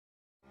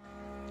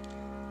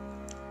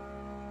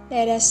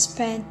Let us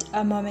spend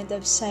a moment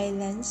of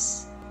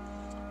silence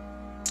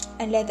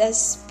and let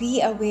us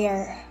be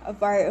aware of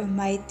our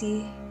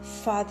Almighty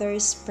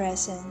Father's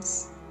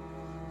presence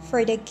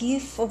for the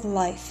gift of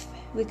life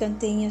we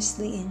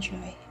continuously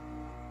enjoy.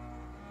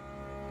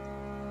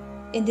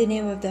 In the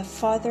name of the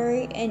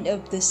Father, and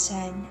of the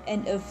Son,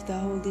 and of the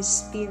Holy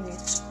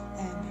Spirit.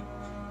 Amen.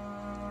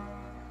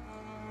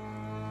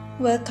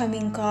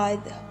 Welcoming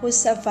God,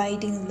 whose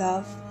abiding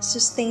love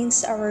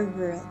sustains our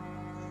world.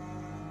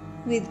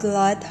 With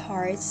glad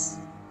hearts,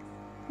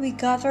 we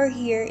gather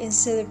here in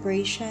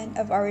celebration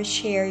of our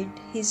shared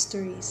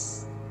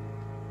histories.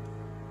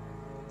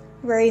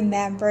 We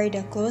remember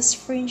the close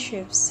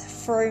friendships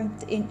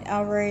formed in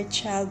our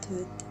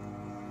childhood,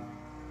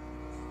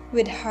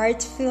 with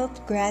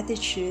heartfelt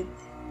gratitude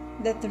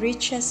that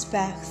reaches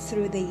back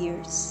through the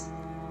years.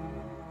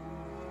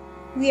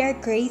 We are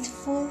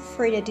grateful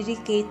for the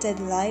dedicated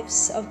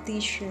lives of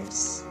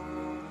teachers,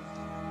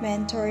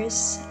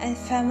 mentors, and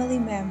family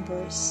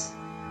members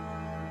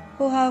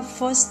who have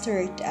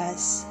fostered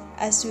us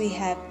as we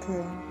have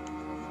grown.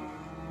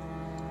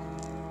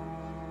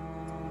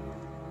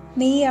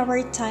 May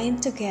our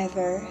time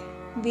together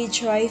be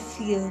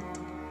joy-filled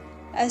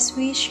as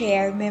we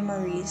share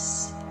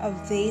memories of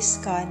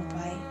days gone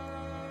by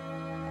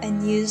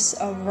and news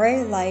of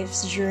where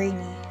life's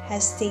journey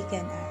has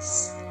taken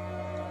us.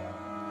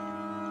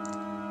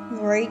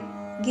 Lord,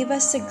 give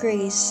us the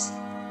grace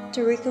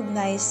to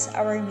recognize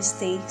our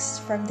mistakes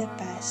from the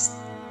past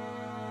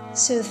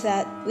so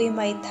that we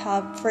might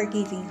have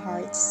forgiving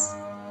hearts.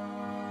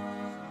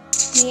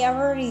 May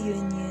our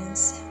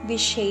reunions be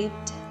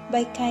shaped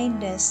by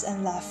kindness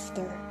and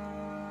laughter,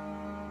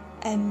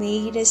 and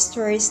may the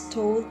stories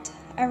told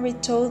and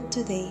retold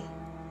today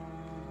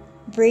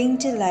bring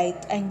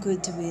delight and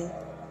goodwill.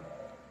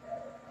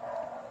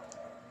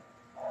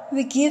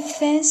 We give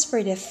thanks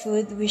for the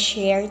food we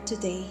share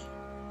today,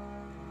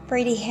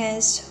 for the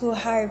hands who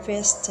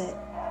harvested,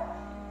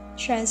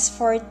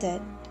 transported,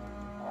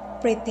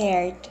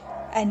 prepared,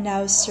 and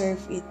now serve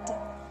it.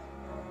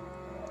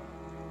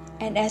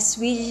 And as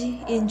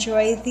we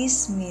enjoy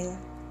this meal,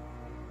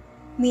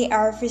 may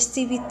our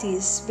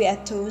festivities be a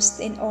toast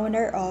in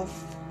honor of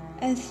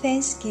and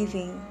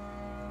thanksgiving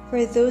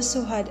for those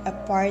who had a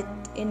part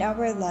in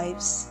our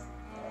lives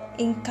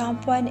in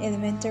Campuan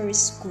Elementary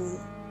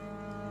School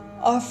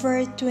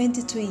over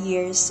 22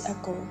 years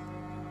ago.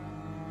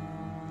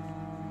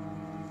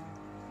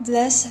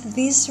 Bless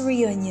this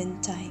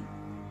reunion time.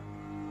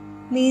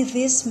 May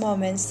these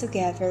moments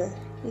together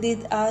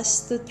lead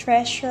us to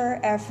treasure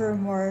ever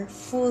more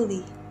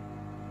fully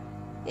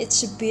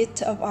each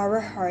beat of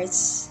our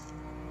hearts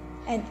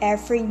and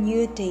every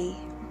new day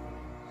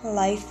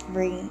life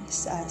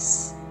brings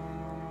us.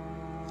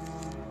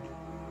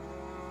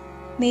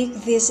 Make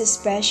this a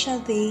special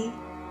day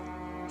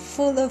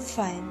full of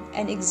fun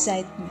and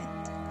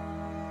excitement,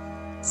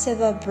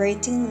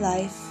 celebrating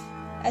life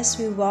as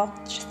we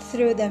walk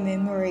through the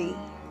memory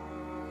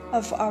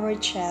of our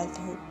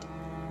childhood.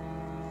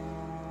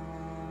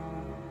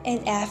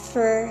 And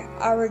after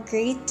our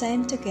great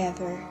time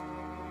together,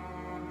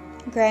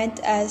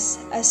 grant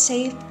us a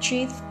safe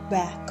trip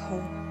back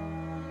home.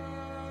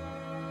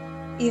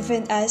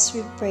 Even as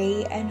we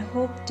pray and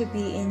hope to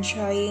be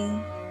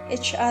enjoying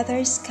each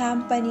other's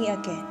company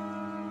again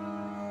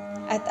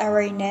at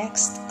our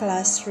next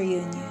class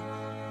reunion.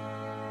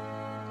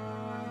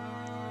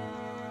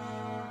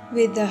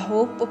 With the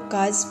hope of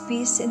God's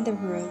peace in the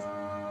world,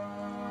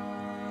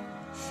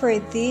 for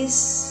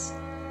this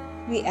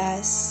we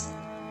ask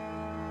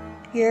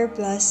your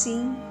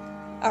blessing,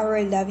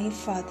 our loving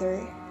Father,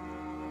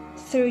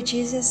 through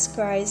Jesus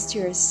Christ,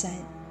 your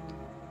Son,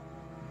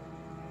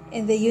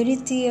 in the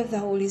unity of the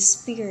Holy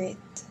Spirit,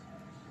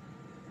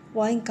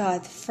 one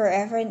God,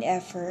 forever and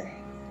ever.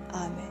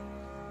 Amen.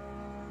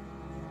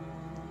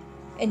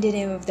 In the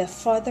name of the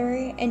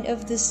Father, and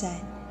of the Son,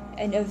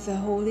 and of the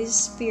Holy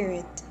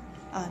Spirit.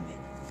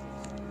 Amen.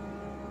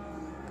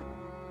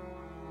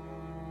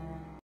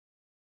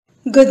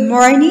 Good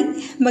morning,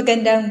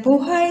 magandang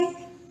buhay,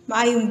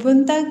 maayong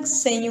buntag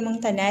sa inyong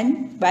mga tanan,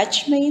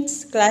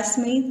 batchmates,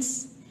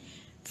 classmates.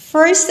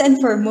 First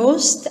and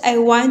foremost, I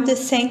want to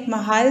thank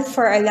Mahal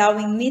for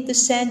allowing me to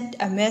send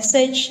a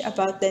message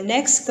about the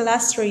next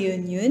class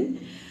reunion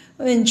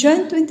on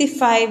June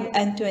 25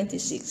 and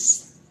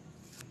 26.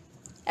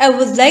 I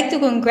would like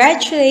to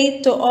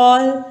congratulate to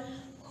all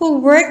who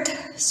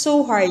worked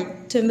so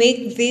hard to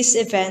make this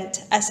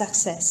event a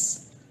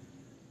success.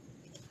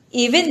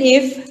 Even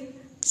if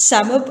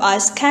some of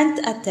us can't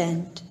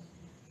attend,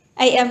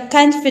 I am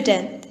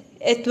confident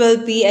it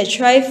will be a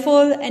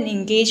joyful and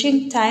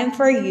engaging time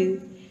for you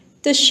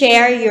to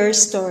share your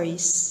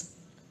stories.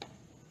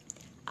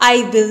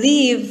 I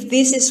believe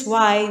this is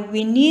why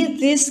we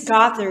need this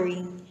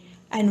gathering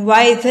and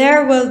why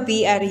there will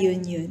be a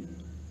reunion.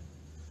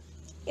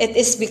 It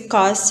is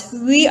because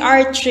we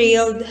are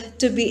thrilled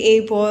to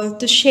be able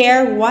to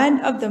share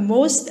one of the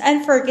most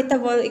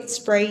unforgettable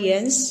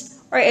experiences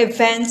or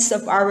events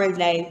of our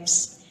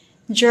lives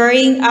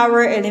during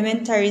our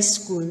elementary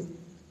school.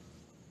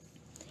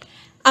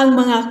 Ang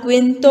mga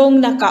kwentong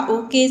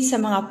nakaukit sa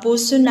mga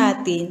puso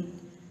natin,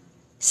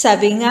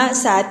 sabi nga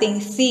sa ating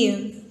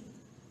theme,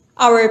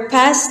 our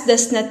past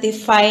does not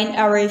define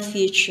our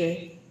future.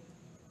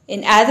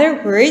 In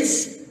other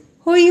words,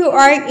 who you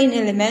are in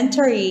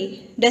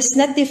elementary does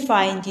not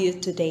define you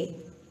today.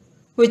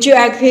 Would you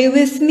agree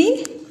with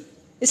me?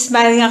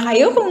 Smile nga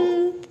kayo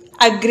kung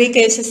agree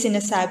kayo sa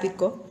sinasabi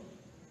ko.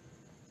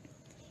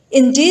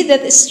 Indeed,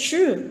 that is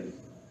true.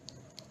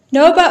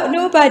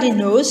 Nobody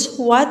knows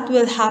what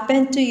will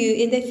happen to you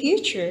in the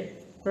future,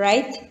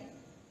 right?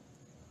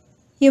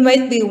 You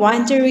might be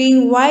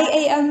wondering why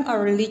I am a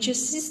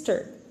religious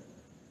sister.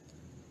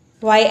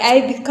 Why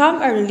I become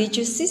a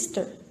religious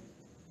sister.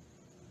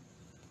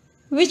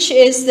 Which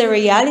is the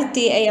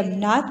reality I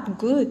am not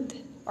good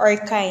or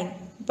kind,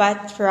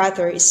 but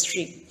rather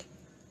strict.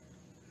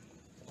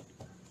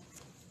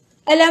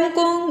 Alam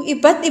kong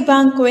iba't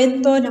ibang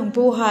kwento ng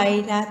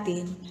buhay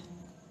natin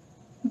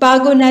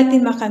bago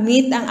natin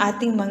makamit ang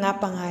ating mga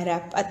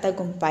pangarap at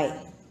tagumpay.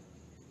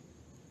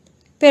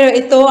 Pero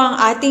ito ang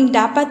ating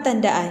dapat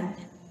tandaan.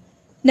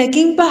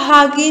 Naging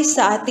bahagi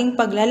sa ating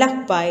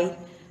paglalakbay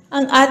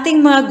ang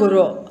ating mga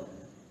guro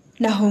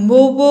na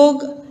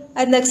humubog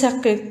at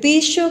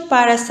nagsakripisyo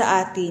para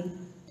sa atin,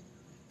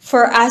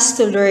 for us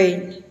to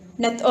learn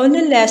not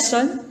only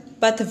lesson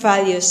but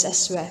values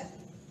as well.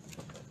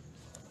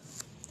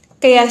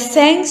 Kaya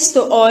thanks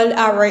to all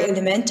our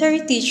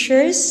elementary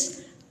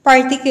teachers,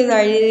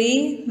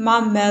 particularly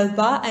Ma'am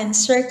Melba and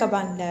Sir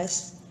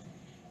Cabandas.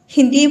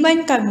 Hindi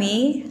man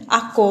kami,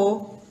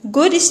 ako,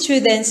 good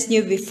students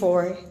knew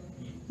before,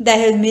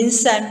 dahil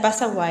minsan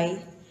pasaway,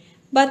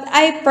 but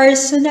I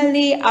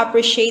personally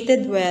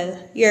appreciated well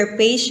your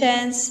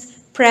patience,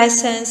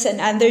 presence, and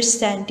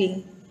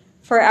understanding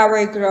for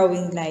our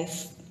growing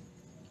life.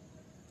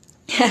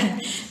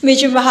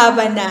 Medyo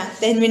mahaba na,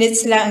 10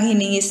 minutes lang ang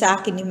hiningi sa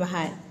akin ni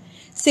Mahal.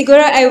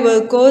 Siguro I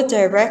will go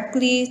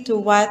directly to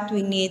what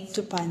we need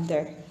to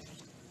ponder.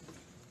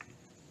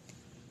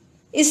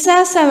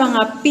 Isa sa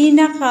mga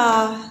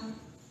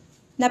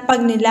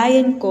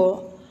napagnilayan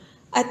ko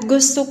at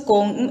gusto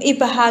kong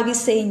ibahagi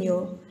sa inyo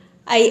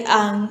ay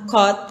ang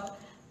quote,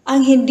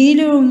 ang hindi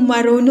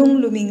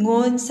marunong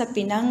lumingon sa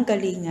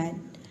pinanggalingan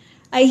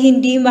ay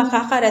hindi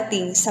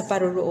makakarating sa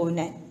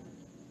paruroonan.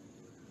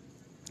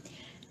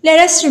 Let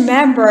us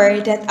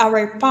remember that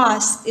our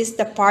past is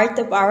the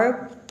part of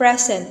our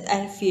present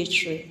and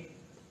future.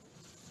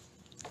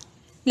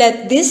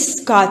 Let this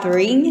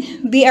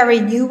gathering be a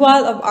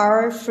renewal of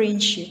our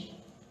friendship,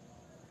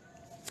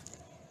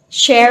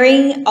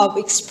 sharing of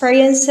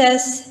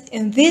experiences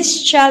in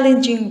this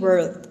challenging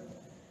world.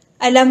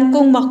 Alam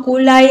kong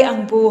makulay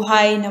ang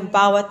buhay ng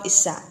bawat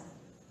isa.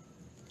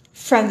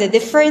 From the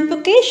different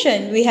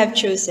vocation we have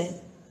chosen.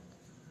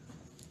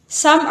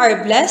 Some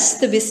are blessed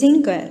to be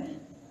single.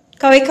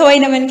 Kaway-kaway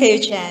naman kayo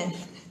dyan.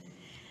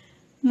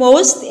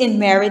 Most in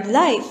married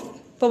life.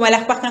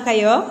 Pumalakpak na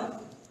kayo?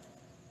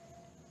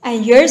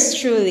 And yours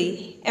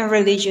truly in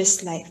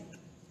religious life.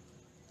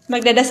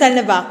 Magdadasal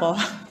na ba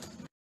ako?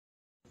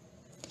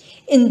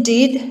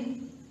 Indeed,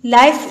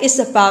 life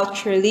is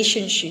about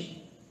relationship.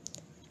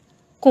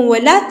 Kung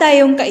wala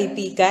tayong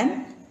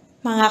kaibigan,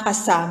 mga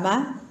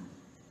kasama,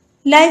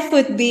 life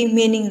would be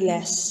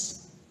meaningless.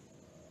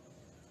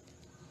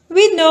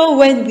 We know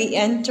when we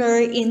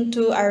enter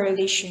into a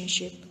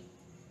relationship,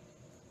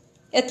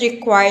 it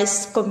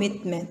requires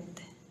commitment.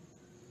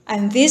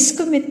 And this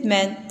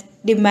commitment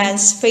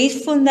demands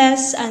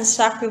faithfulness and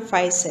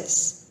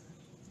sacrifices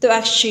to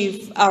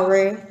achieve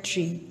our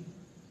dream.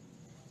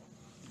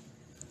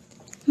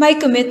 My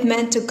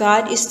commitment to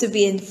God is to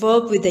be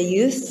involved with the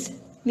youth,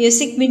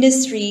 music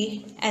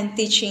ministry, and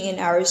teaching in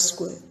our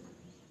school.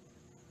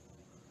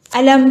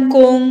 Alam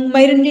kong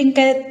mayroon din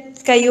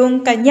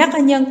kayong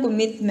kanya-kanyang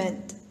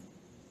commitment.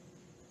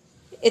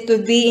 It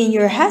would be in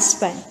your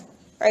husband,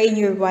 or in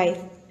your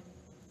wife,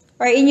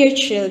 or in your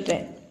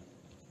children.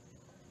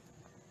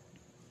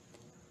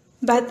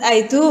 But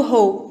I do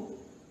hope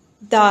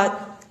that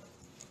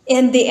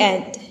in the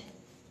end,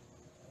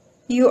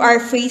 you are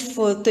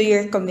faithful to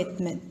your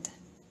commitment.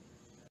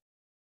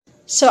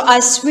 So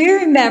as we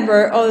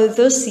remember all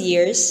those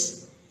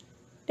years,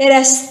 let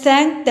us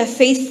thank the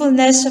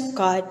faithfulness of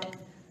God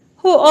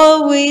who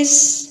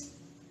always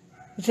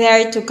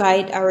there to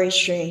guide our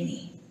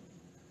journey.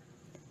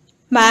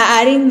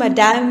 Maaaring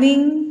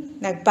madaming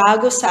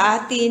nagbago sa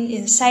atin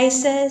in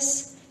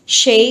sizes,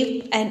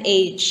 shape, and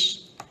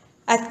age,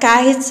 at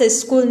kahit sa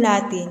school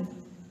natin.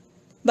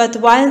 But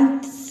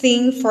one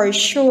thing for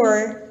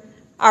sure,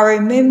 our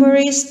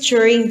memories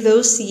during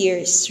those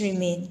years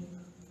remain.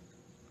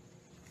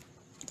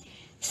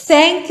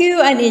 Thank you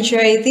and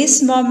enjoy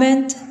this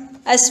moment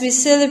as you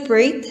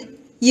celebrate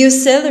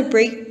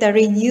the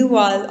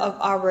renewal of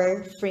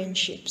our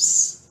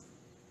friendships.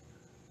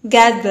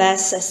 God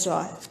bless us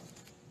all.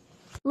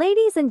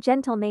 Ladies and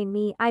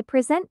gentlemen, I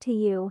present to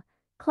you,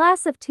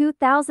 Class of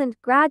 2000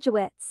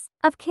 graduates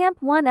of Camp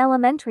 1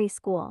 Elementary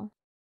School.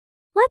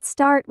 Let's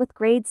start with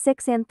Grade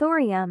 6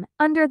 Anthurium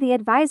under the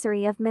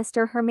advisory of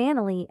Mr.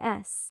 Hermanely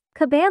S.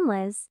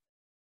 Cabanlas.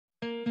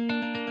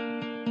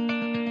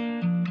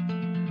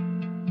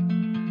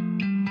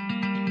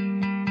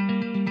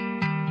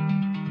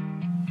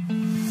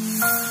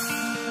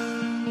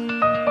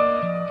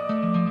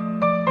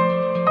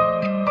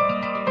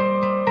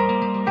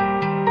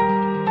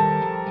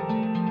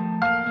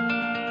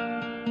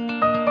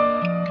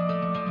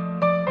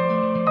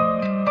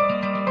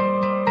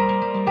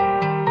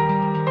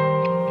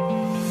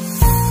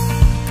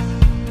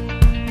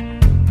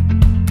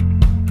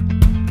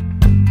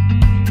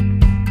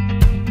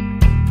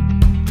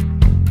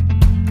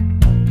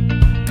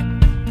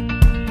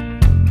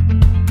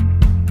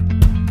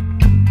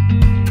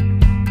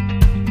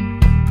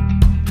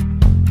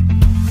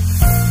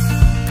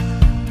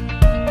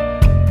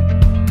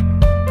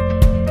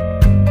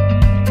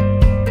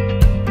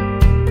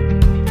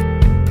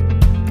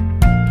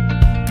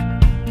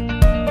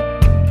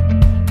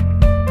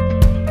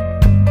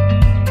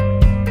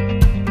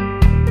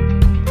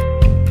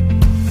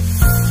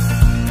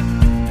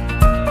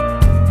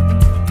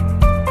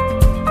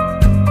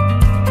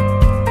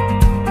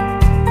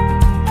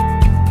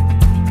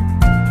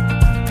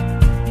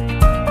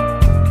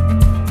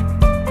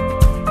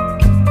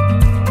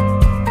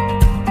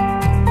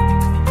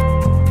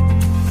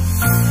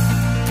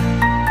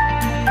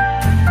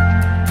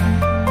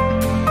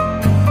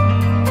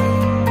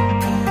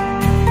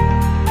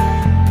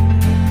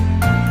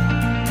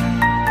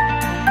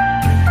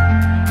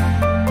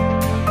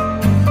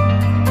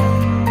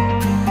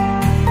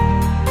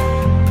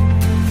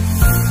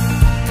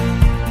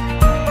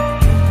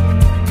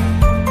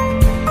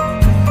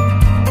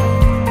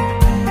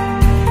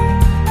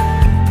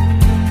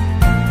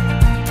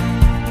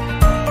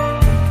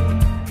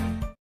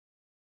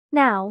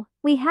 Now,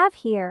 we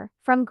have here,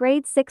 from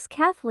grade 6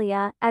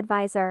 Cathlia,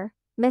 advisor,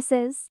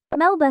 Mrs.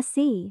 Melba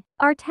C.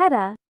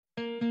 Arteta.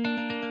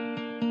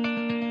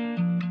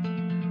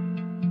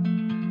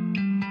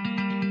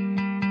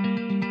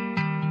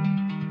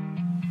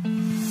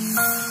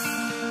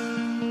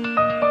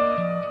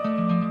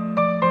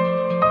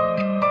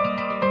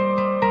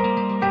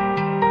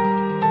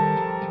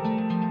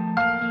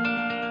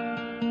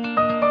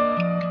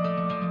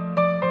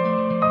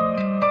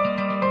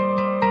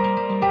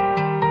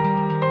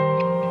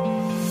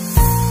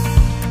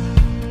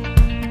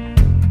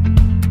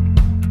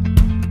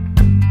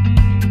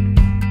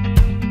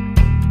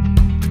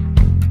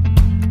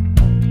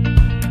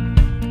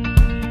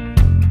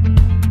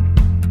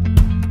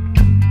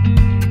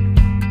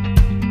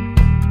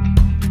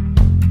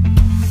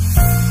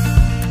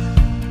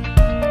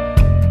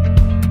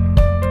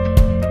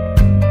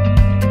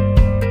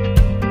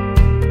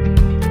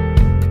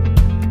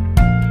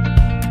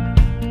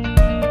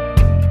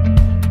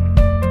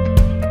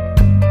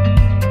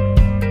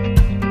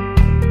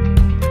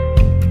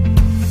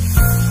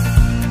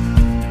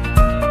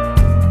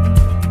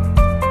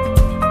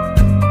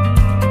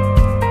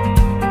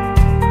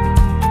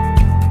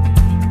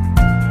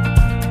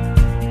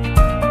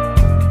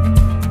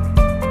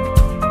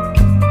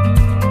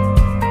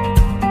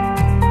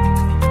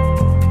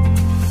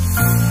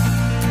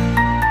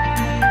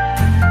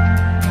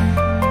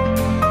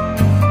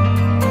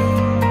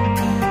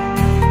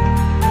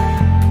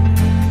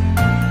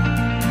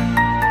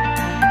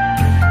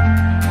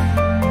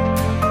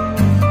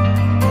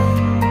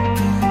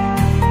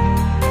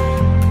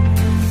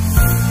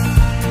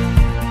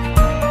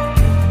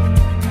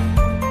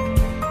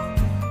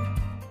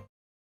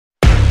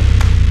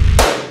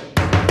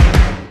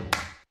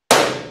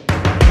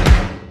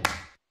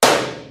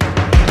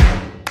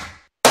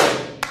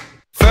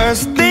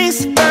 First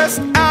things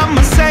first,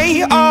 I'ma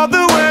say all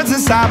the words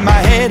inside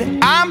my head.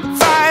 I'm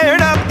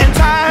fired up and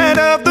tired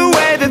of the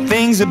way that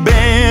things have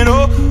been.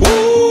 Oh,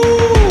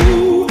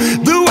 ooh,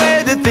 the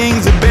way that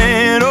things have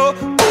been. Oh,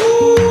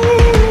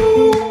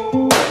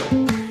 ooh.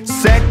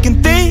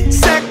 Second thing,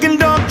 second,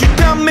 don't you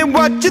tell me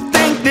what you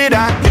think that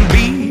I can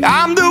be.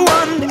 I'm the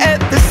one at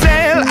the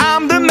sail,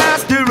 I'm the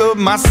master of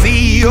my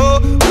sea.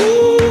 Oh,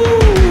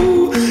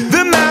 ooh,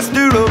 the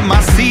master of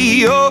my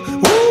sea. Oh,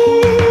 ooh.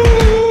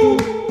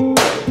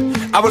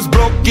 I was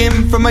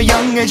broken from a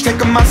young age,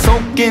 taking my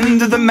soak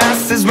into the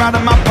masses,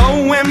 writing my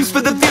poems for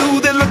the few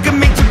that look at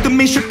me, took to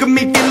me, shook at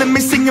me, feeling me,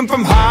 singing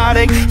from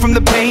heartache, from the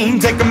pain,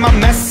 taking my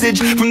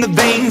message from the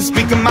veins,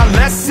 speaking my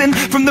lesson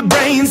from the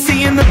brain,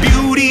 seeing the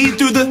beauty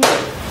through the...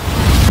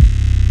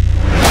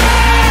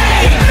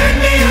 Hey, you burn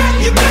me up,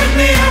 you burn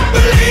me up,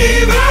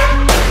 believer,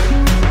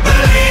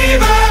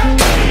 believer.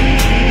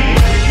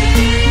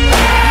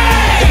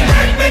 Hey, you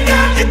burn me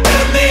down, you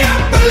burn me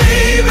up,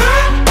 believer,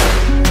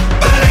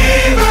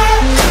 believer.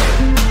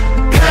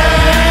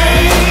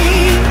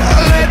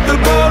 The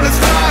bullets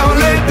fly, or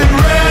let them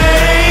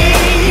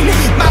rain.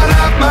 My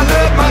life, my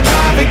love, my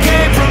drive, it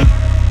came from.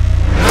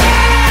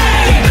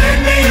 Hey, you burn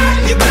me up,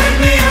 you burn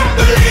me up,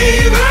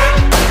 believer,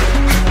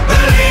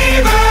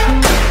 believer.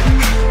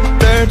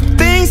 Third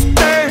things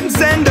third,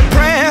 send a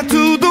prayer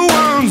to the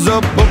ones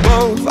up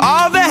above.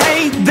 All the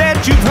hate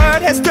that you've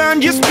heard has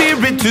turned your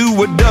spirit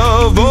to a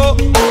dove. Oh,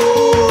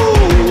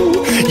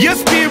 ooh, your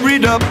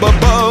spirit up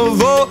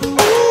above. Oh, ooh.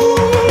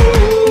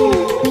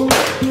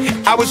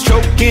 I was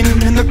choking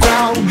in the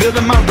crowd,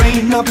 building my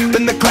rain up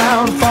in the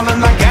cloud,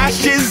 falling like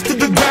ashes to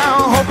the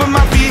ground, hoping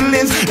my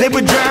feelings, they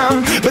would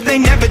drown, but they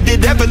never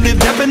did, ever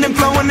lived, ebbing and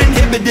flowing,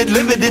 inhibited,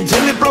 limited,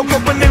 till it broke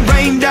open and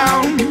rained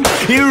down,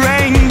 it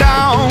rained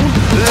down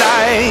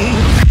like...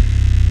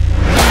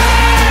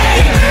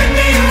 Hey, you burn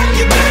me up,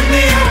 you burn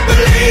me up,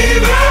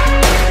 believer,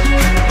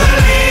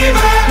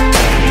 believer.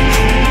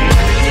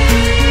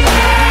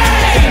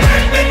 Hey, you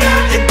burn me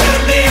down, you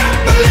burn me up,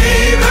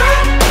 believer,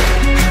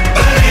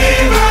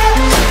 believer.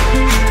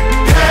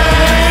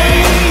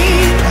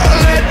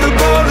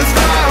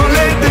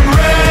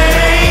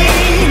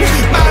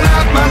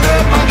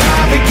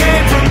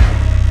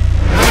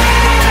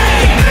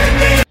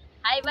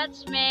 Hi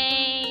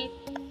batchmate!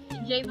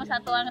 Enjoy mo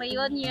sa tuwang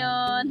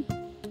reunion.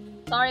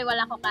 Sorry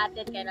wala ko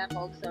katit, kailan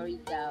ko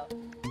sorry daw.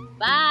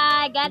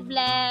 Bye! God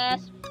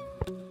bless!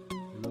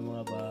 Hello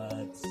mga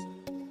bats.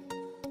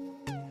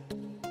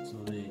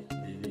 Sorry,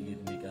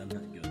 bibigid mi ka na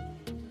yun.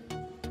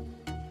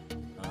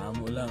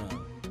 Amo lang ha.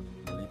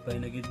 Malipay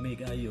na gid mi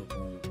kayo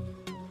kung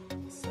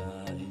sa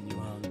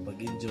inyong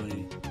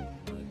pag-enjoy.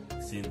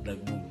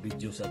 Mag-sintag mong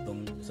video sa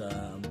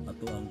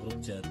ato ang group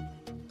chat.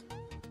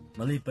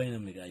 Malipay na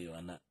mi kayo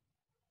anak.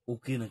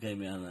 Okay na kayo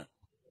mi anak.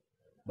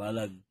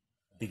 Balag,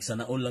 tig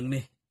sana all lang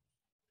ni.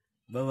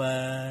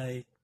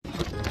 Bye-bye!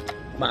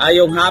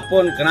 Maayong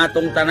hapon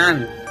kanatong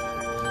tanan.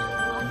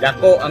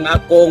 Dako ang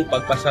akong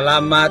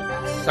pagpasalamat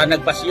sa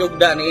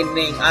nagpasiyugda ni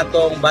ining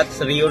atong batch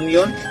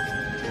reunion.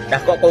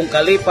 Dako akong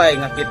kalipay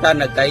nga kita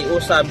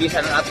nagkaiusa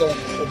bisan ang atong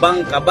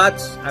ubang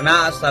kabats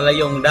anaa sa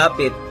layong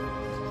dapit.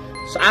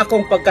 Sa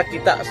akong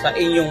pagkakita sa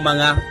inyong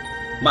mga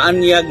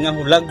maanyag nga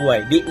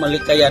hulagway, di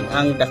malikayan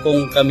ang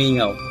dakong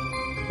kamingaw.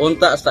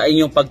 Unta sa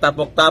inyong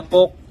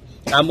pagtapok-tapok,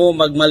 kamo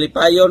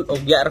magmalipayon o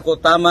gyarko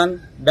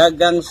taman,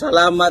 dagang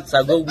salamat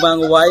sa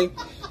gugmang way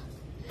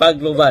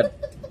paglubad.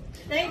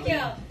 Thank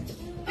you.